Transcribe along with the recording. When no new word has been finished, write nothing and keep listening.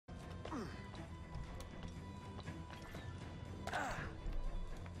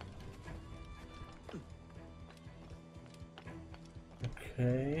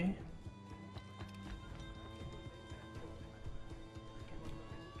Okay.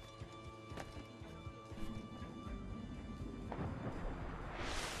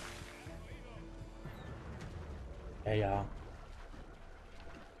 Ja, ja.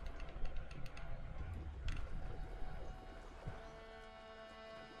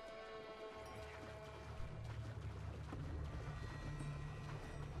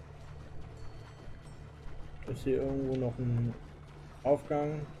 Ist hier irgendwo noch ein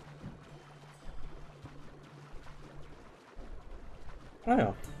Aufgang? Ah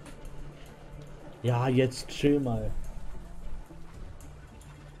ja. Ja, jetzt chill mal.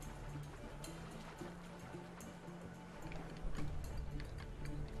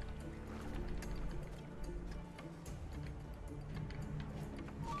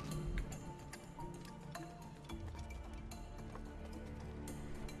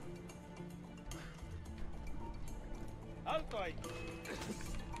 Halt euch!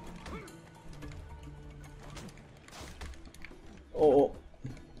 Oh, oh.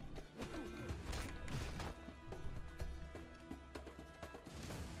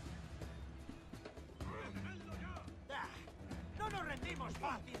 ¡No nos rendimos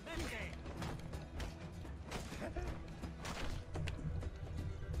fácilmente!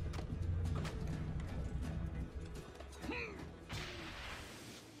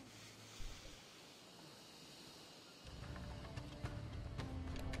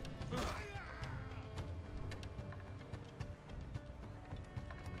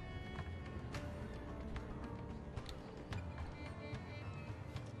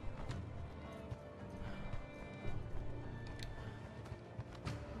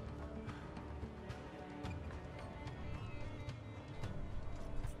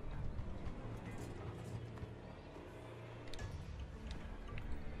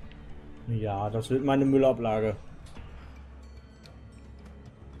 Ja, das wird meine Müllablage.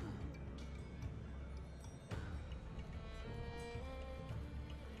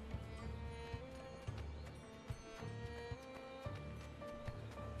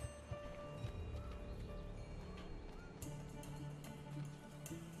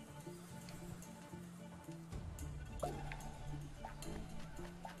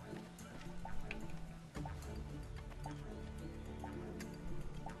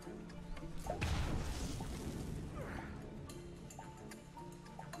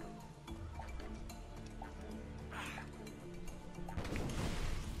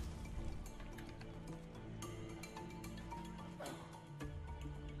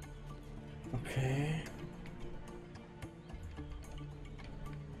 Okay.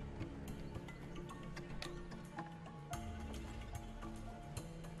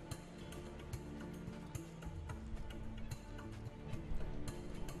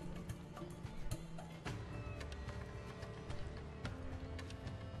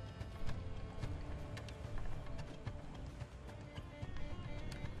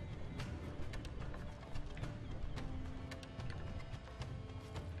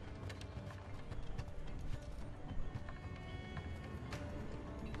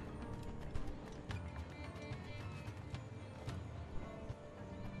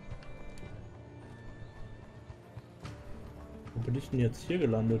 Wo bin ich denn jetzt hier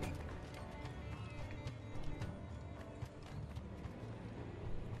gelandet?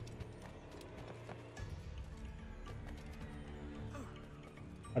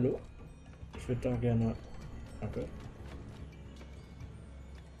 Hallo? Ich würde da gerne... Danke.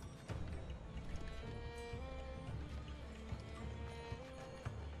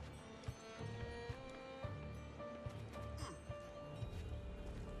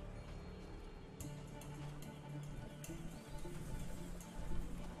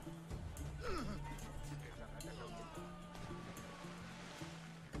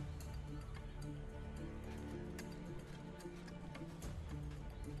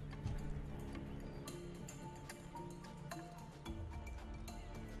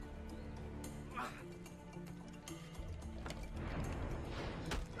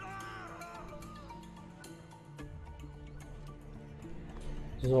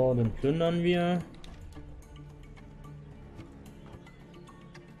 So, dann plündern wir.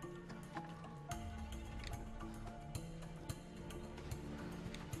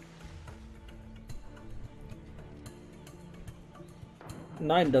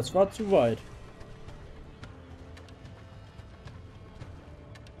 Nein, das war zu weit.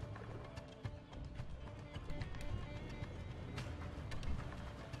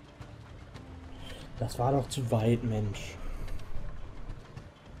 Das war doch zu weit, Mensch.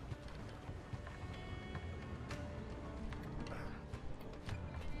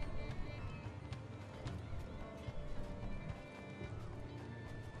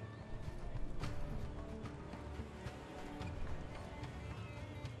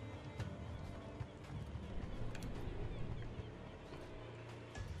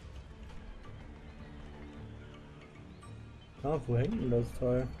 Ah, wo hängt denn das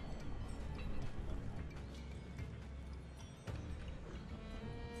Teil?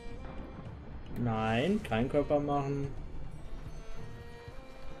 Nein, kein Körper machen.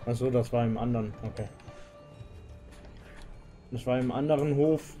 Achso, das war im anderen. Okay. Das war im anderen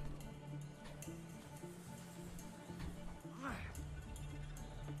Hof.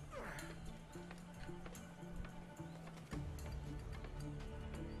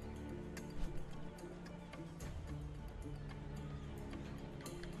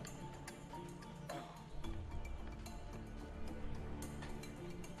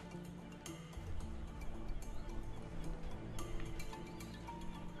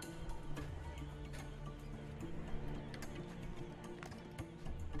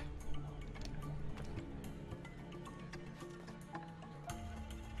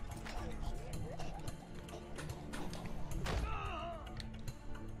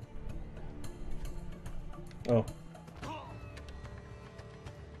 Oh.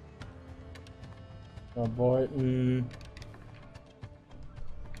 Verbeuten.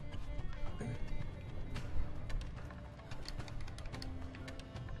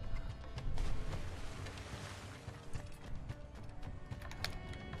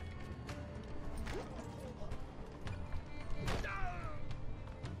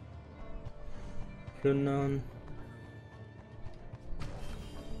 Plündern.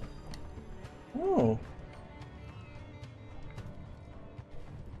 Oh.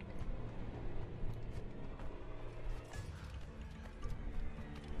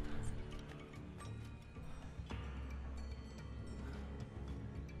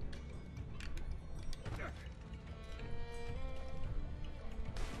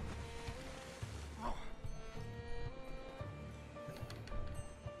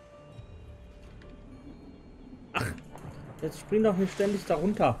 Jetzt spring doch nicht ständig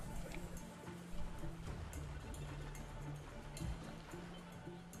darunter.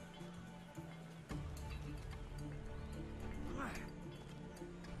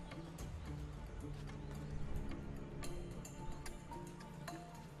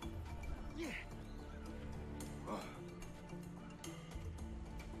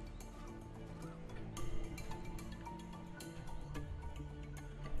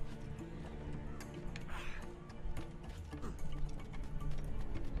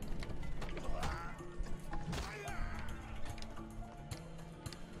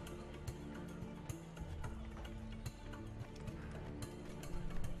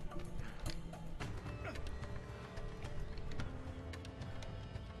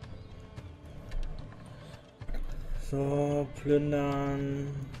 So,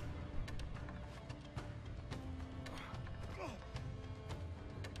 plündern.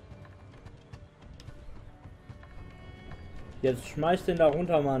 Jetzt schmeiß den da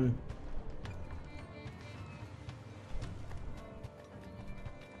runter, Mann.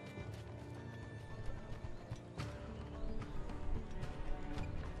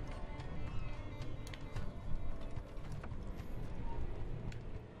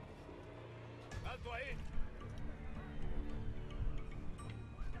 ¡Alto ahí!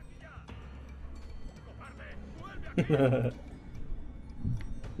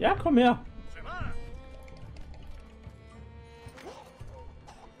 Ja, komm her. ¡Se va!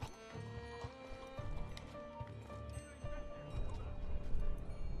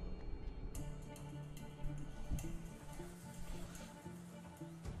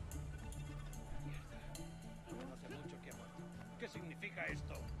 No hace mucho que ha muerto. ¿Qué significa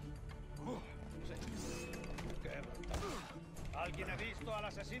esto? No sé. Qué brutal. ¿Alguien ha visto al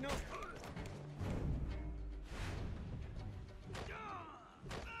asesino?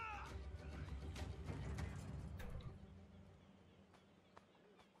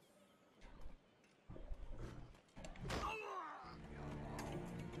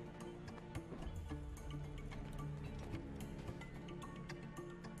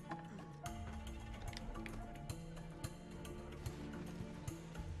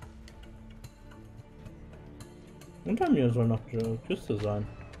 Unter mir soll noch eine Küste sein.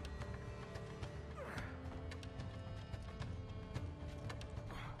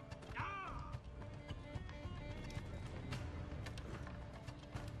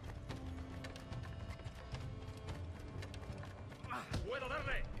 ¡Puedo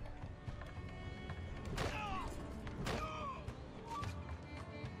darle!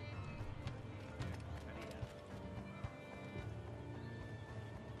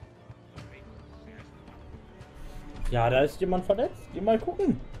 Ja, da ist jemand verletzt. Geh mal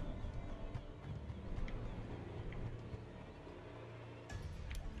gucken.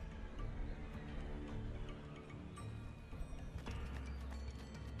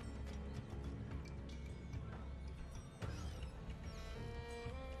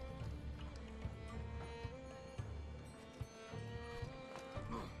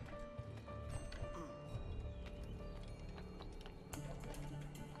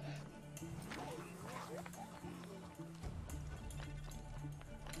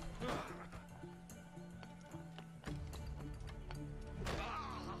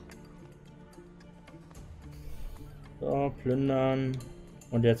 So, plündern.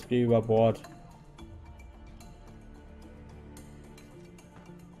 Und jetzt geh über Bord.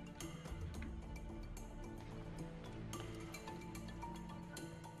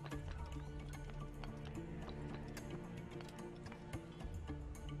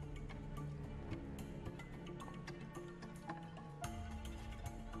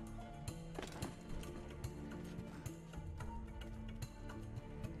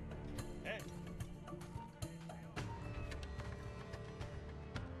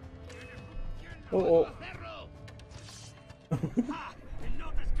 Oh oh.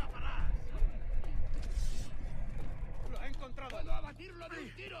 ¡No te escaparás! ¡Lo he encontrado! ¡Puedo abatirlo de un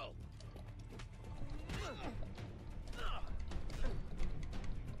tiro!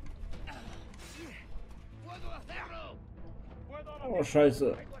 ¡Puedo hacerlo! ¡Puedo abatirlo! Oh,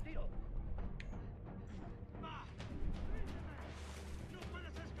 Scheiße. ¡Vengo a tiro! ¡No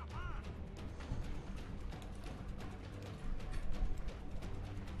puedes escapar!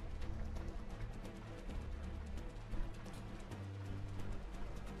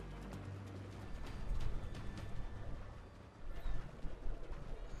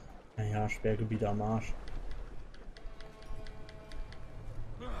 Naja, Sperrgebiet am Arsch.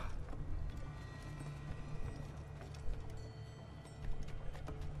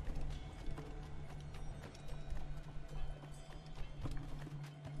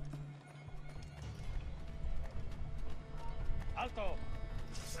 ¡Alto!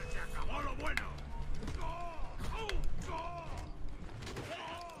 ¡Se te acabó lo bueno!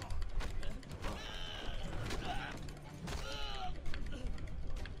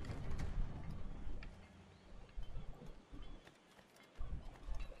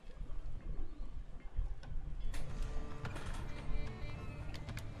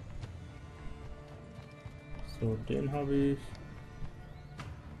 So, den habe ich.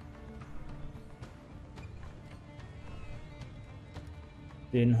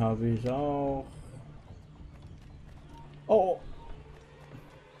 Den habe ich auch. Oh.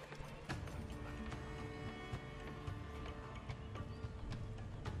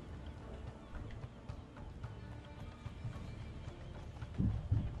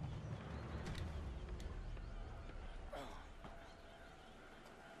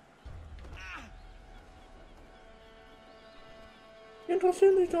 Die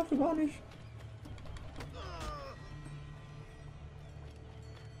interessieren sich dafür gar nicht.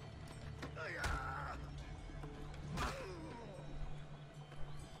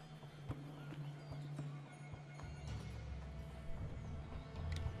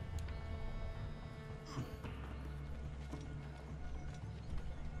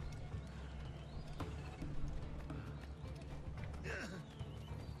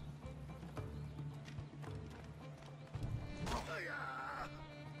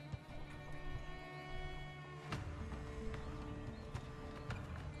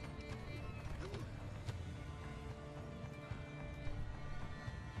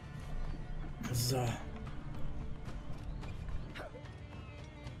 So.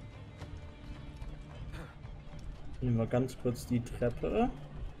 Nehmen wir ganz kurz die Treppe.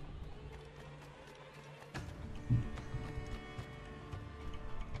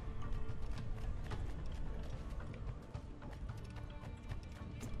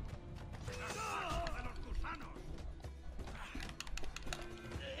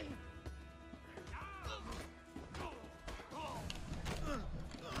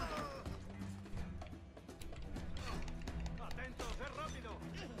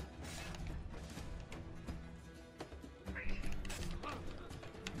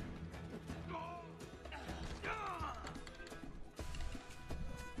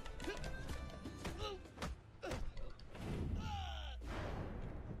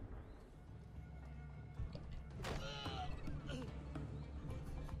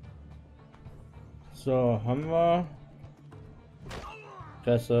 So, haben wir.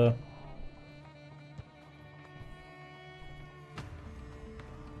 Presse.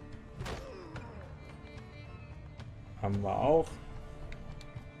 Haben wir auch.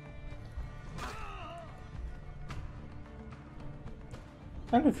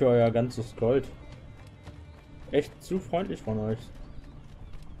 Danke für euer ganzes Gold. Echt zu freundlich von euch.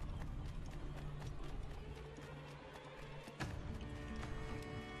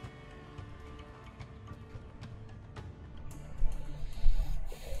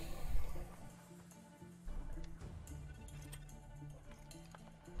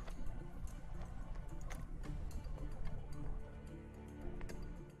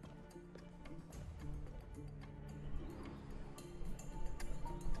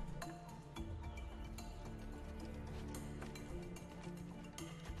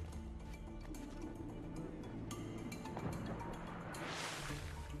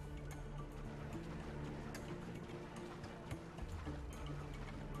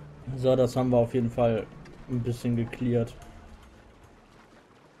 So, das haben wir auf jeden Fall ein bisschen geklärt.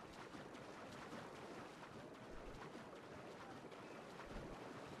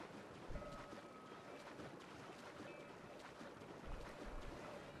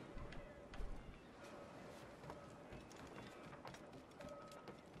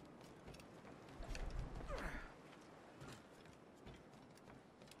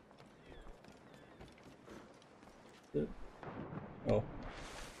 Oh.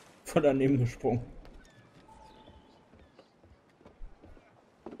 Von daneben gesprungen.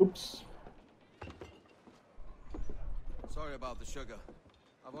 Ups. Sorry about the sugar.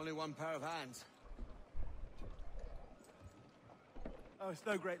 I've only one pair of hands. Oh, it's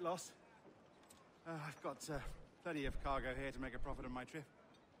no great loss. I've got plenty of cargo here to make a profit on my trip.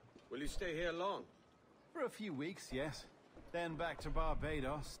 Will you stay here long? For a few weeks, yes. Then back to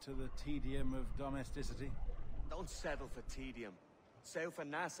Barbados, to the tedium of domesticity. Don't settle for tedium. Sail for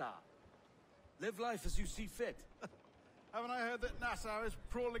Nassau. Live life as you see fit. Haven't I heard that Nassau is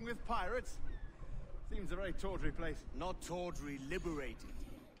crawling with pirates? Seems a very tawdry place. Not tawdry, liberated.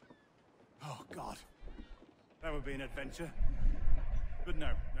 Oh, God. That would be an adventure. But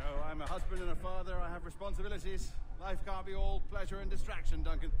no, I'm a husband and a father. I have responsibilities. Life can't be all pleasure and distraction,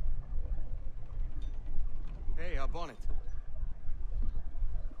 Duncan. Hey, our bonnet.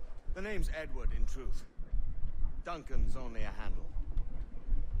 The name's Edward, in truth. Duncan's only a handle.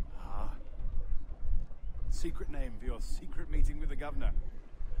 Ah. Secret name for your secret meeting with the governor.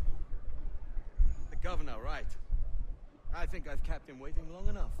 The governor, right. I think I've kept him waiting long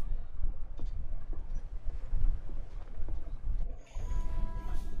enough.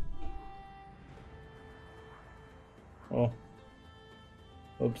 Oh.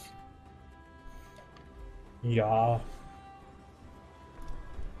 Ups. Ja.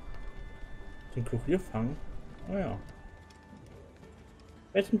 Den Kurier fangen? Oh ja.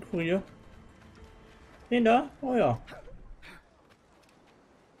 Wer ist ein Kurier? Den da? Oh ja.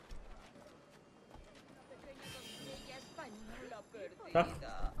 Ach.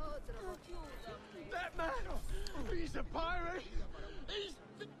 That man! He's a pirate! He's...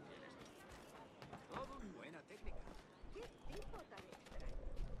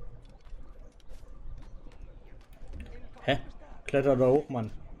 Hä? Kletter da hoch,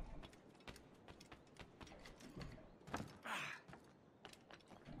 Mann.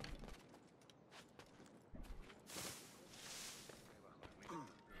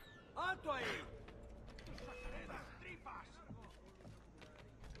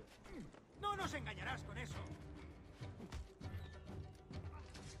 No nos engañarás con eso.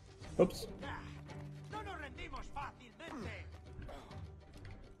 Ups. No nos rendimos fácilmente.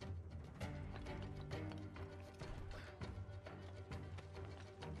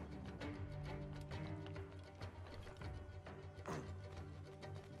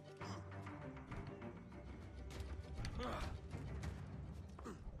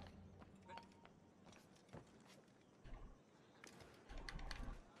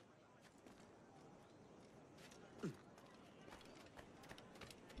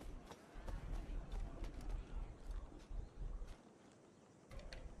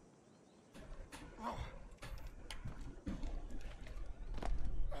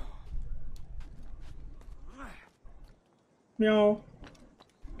 Miau.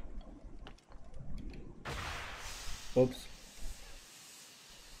 Ups.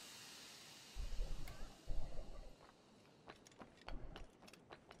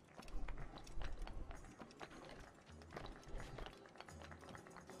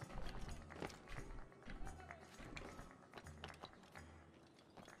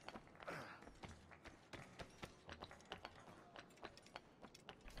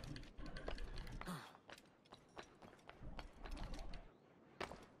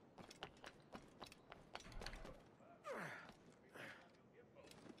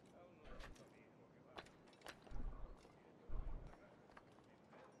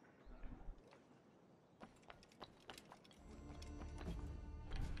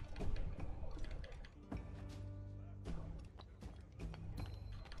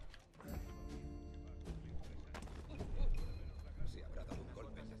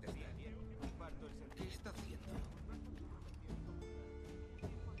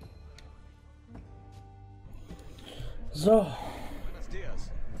 So. Buenos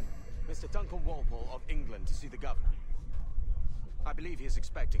dias. Mr. Duncan Walpole of England to see the governor. I believe he is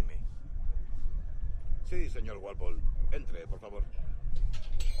expecting me. Sí, señor Walpole. Entre, por favor.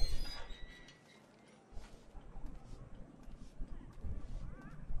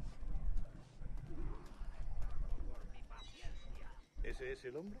 ¿Ese es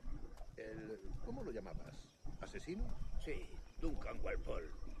el hombre? ¿Cómo lo llamabas? ¿Asesino? Sí, Duncan Walpole.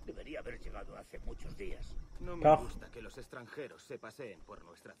 Debería haber llegado hace muchos días. No me Ach. gusta que los extranjeros se paseen por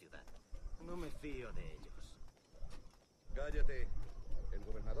nuestra ciudad. No me fío de ellos. Cállate. El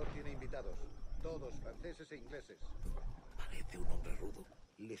gobernador tiene invitados. Todos franceses e ingleses. Parece un hombre rudo.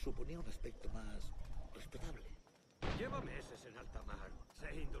 Le suponía un aspecto más respetable. Lleva meses en alta mar.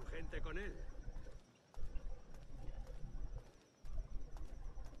 Sé indulgente con él.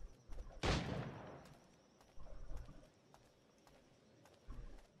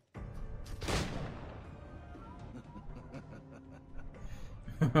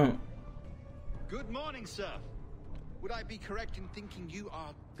 Good morning, sir. Would I be correct in thinking you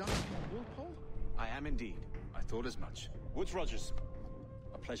are Duncan Walpole? I am indeed. I thought as much. Woods Rogers.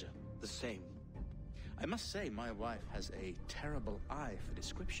 A pleasure. The same. I must say, my wife has a terrible eye for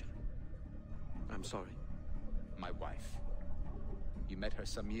description. I'm sorry. My wife. You met her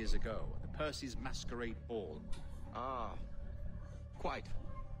some years ago at the Percy's Masquerade Ball. Ah, quite.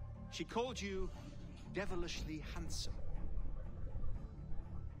 She called you devilishly handsome.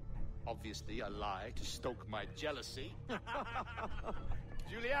 Obviously a lie to stoke my jealousy.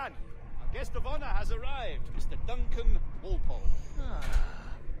 Julianne, our guest of honor has arrived, Mr. Duncan Walpole.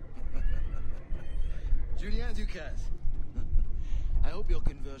 Julien Ducasse. I hope your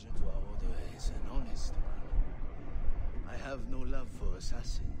conversion to our order is an honest one. I have no love for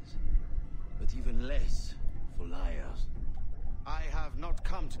assassins, but even less for liars. I have not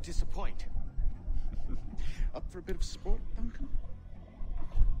come to disappoint. Up for a bit of sport, Duncan?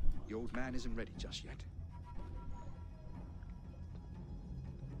 The old man isn't ready just yet.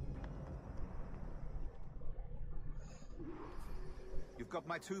 You've got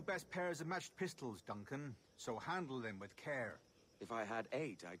my two best pairs of matched pistols, Duncan, so handle them with care. If I had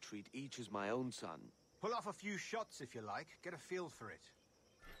 8, I'd treat each as my own son. Pull off a few shots if you like, get a feel for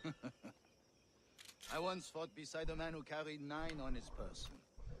it. I once fought beside a man who carried 9 on his person.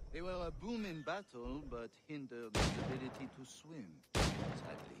 They were a boom in battle, but hindered his ability to swim,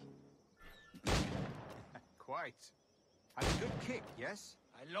 sadly. Quite. Had a good kick, yes?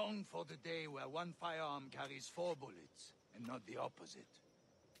 I long for the day where one firearm carries 4 bullets, and not the opposite.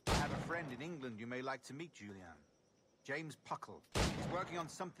 I have a friend in England you may like to meet, Julian. James Puckle. He's working on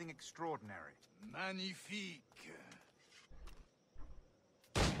something extraordinary. Magnifique.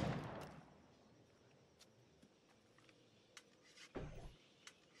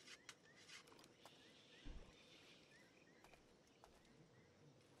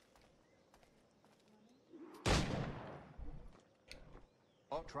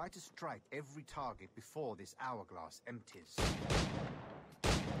 Try to strike every target before this hourglass empties.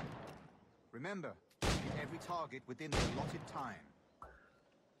 Remember, hit every target within the allotted time.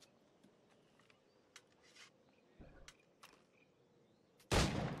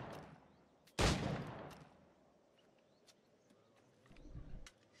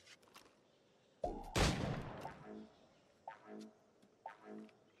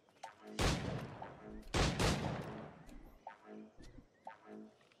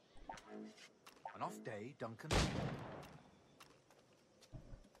 An off day, Duncan.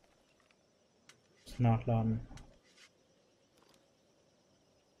 Nachladen.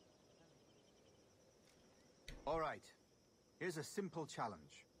 All right. Here's a simple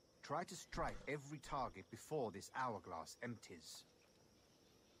challenge. Try to strike every target before this hourglass empties.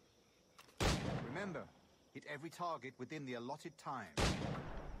 Remember, hit every target within the allotted time.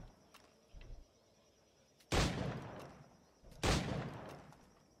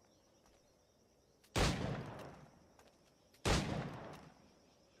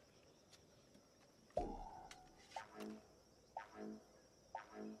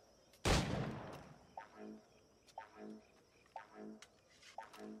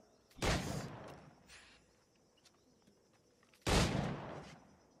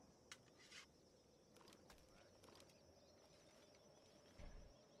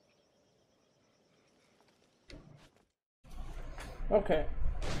 Okay.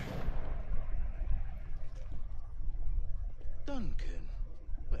 Duncan,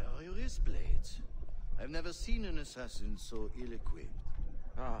 where are your wrist blades? I've never seen an assassin so ill-equipped.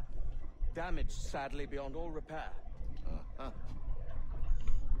 Ah, damaged sadly beyond all repair. Uh-huh.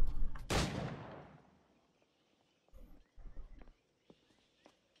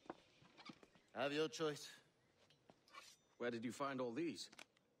 Have your choice. Where did you find all these?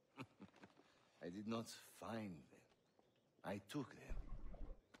 I did not find them. I took them.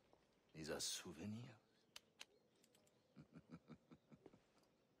 These are souvenirs.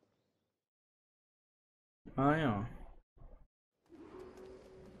 Ah ja.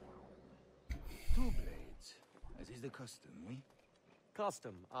 2 blades, as is the custom, oui?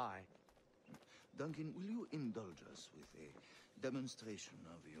 Custom, aye. Duncan, will you indulge us with a demonstration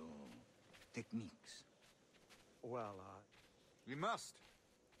of your techniques? Well, We must.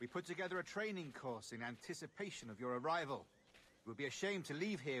 We put together a training course in anticipation of your arrival. It would be a shame to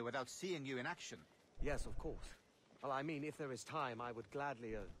leave here without seeing you in action. yes, of course. Well, I mean, if there is time, I would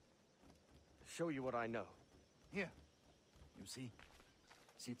gladly, show you what I know. Here. You see?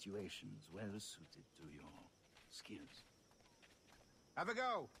 Situations well suited to your skills. Have a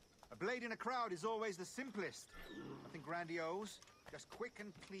go. A blade in a crowd is always the simplest. Nothing grandiose, just quick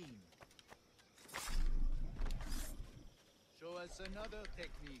and clean. Show us another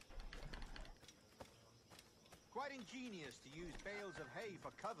technique. Quite ingenious to use bales of hay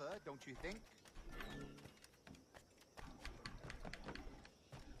for cover, don't you think?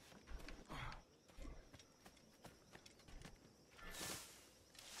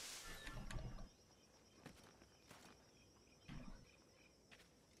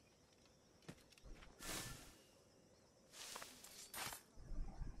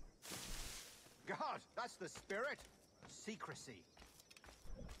 God, that's the spirit. Secrecy.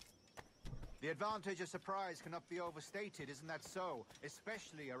 The advantage of surprise cannot be overstated, isn't that so?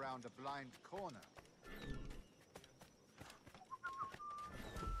 Especially around a blind corner.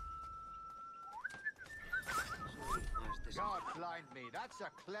 God blind me, that's a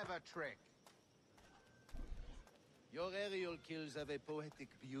clever trick. Your aerial kills have a poetic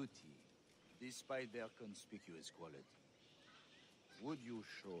beauty, despite their conspicuous quality. Would you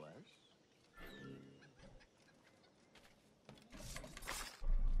show us?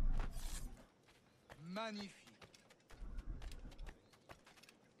 Magnifique.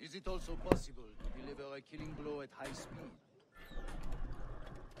 Is it also possible to deliver a killing blow at high speed?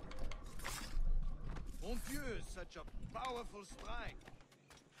 Mon Dieu, such a powerful strike.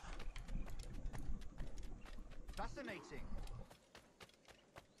 Fascinating.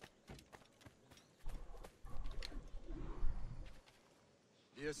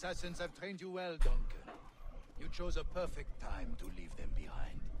 The assassins have trained you well, Duncan. You chose a perfect time to leave them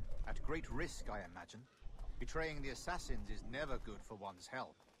behind. At great risk, I imagine. Betraying the assassins is never good for one's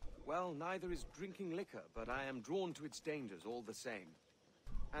health. Well, neither is drinking liquor, but I am drawn to its dangers all the same.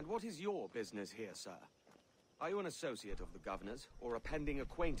 And what is your business here, sir? Are you an associate of the governor's, or a pending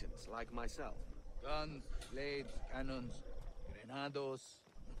acquaintance like myself? Guns, blades, cannons, grenados.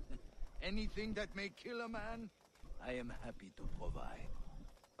 Anything that may kill a man, I am happy to provide.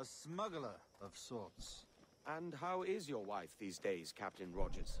 A smuggler of sorts. And how is your wife these days, Captain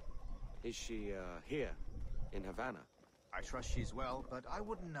Rogers? Is she, here, in Havana? I trust she's well, but I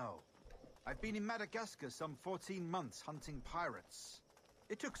wouldn't know. I've been in Madagascar some 14 months hunting pirates.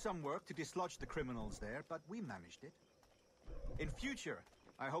 It took some work to dislodge the criminals there, but we managed it. In future,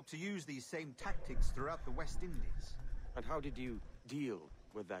 I hope to use these same tactics throughout the West Indies. And how did you deal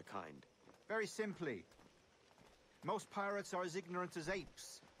with that kind? Very simply. Most pirates are as ignorant as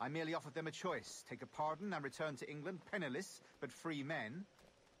apes. I merely offered them a choice. Take a pardon and return to England penniless, but free men.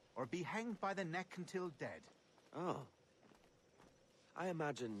 Or be hanged by the neck until dead. Oh. I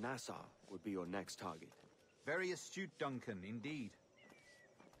imagine Nassau would be your next target. Very astute, Duncan, indeed.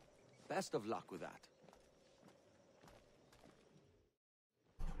 Best of luck with that.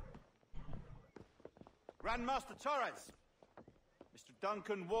 Grandmaster Torres! Mr.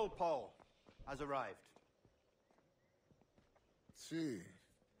 Duncan Walpole has arrived. Sí.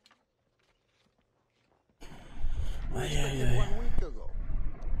 Ay, Expected ay, ay. 1 week ago.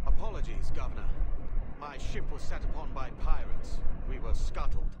 Apologies, Governor. My ship was set upon by pirates. We were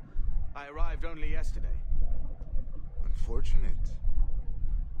scuttled. I arrived only yesterday. Unfortunate.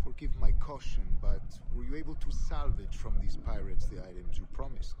 Forgive my caution, but were you able to salvage from these pirates the items you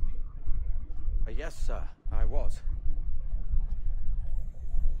promised me? Yes, sir, I was.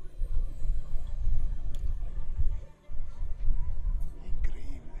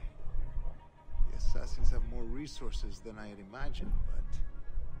 Increíble. The assassins have more resources than I had imagined, but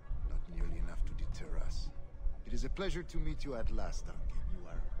not nearly enough to deter us. It is a pleasure to meet you at last, Duncan. You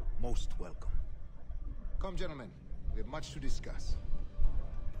are most welcome. Come, gentlemen. We have much to discuss.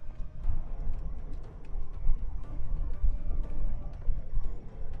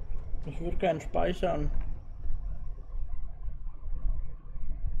 Ich würde gern speichern.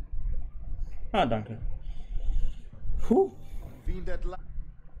 Ah, danke. Puh. Convened at last.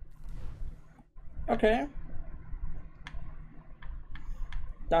 Okay.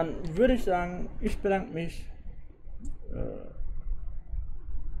 Dann würde ich sagen, ich bedanke mich.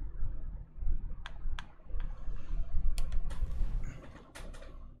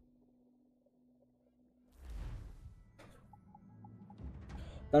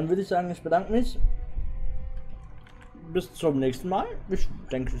 Dann würde ich sagen, ich bedanke mich bis zum nächsten Mal. Ich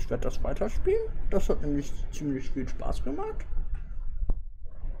denke, ich werde das weiterspielen. Das hat nämlich ziemlich viel Spaß gemacht.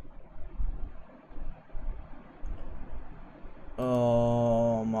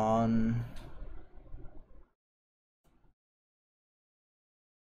 Oh Mann.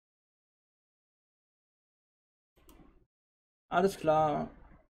 Alles klar.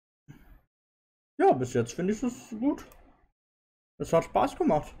 Ja, bis jetzt finde ich es gut. Es hat Spaß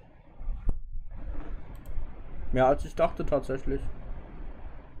gemacht. Mehr als ich dachte tatsächlich.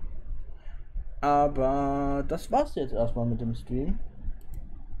 Aber das war's jetzt erstmal mit dem Stream.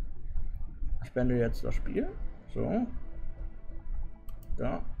 Ich beende jetzt das Spiel. So.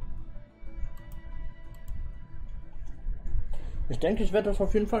 Ja. Ich denke, ich werde das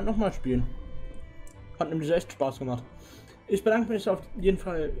auf jeden Fall nochmal spielen. Hat nämlich echt Spaß gemacht. Ich bedanke mich auf jeden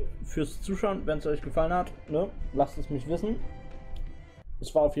Fall fürs Zuschauen. Wenn es euch gefallen hat, ne, lasst es mich wissen.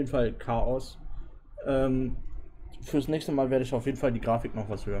 Es war auf jeden Fall Chaos. Fürs nächste Mal werde ich auf jeden Fall die Grafik noch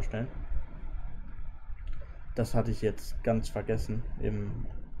was höher stellen. Das hatte ich jetzt ganz vergessen im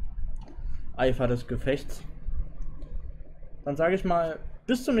Eifer des Gefechts. Dann sage ich mal,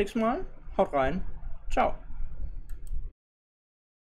 bis zum nächsten Mal. Haut rein. Ciao.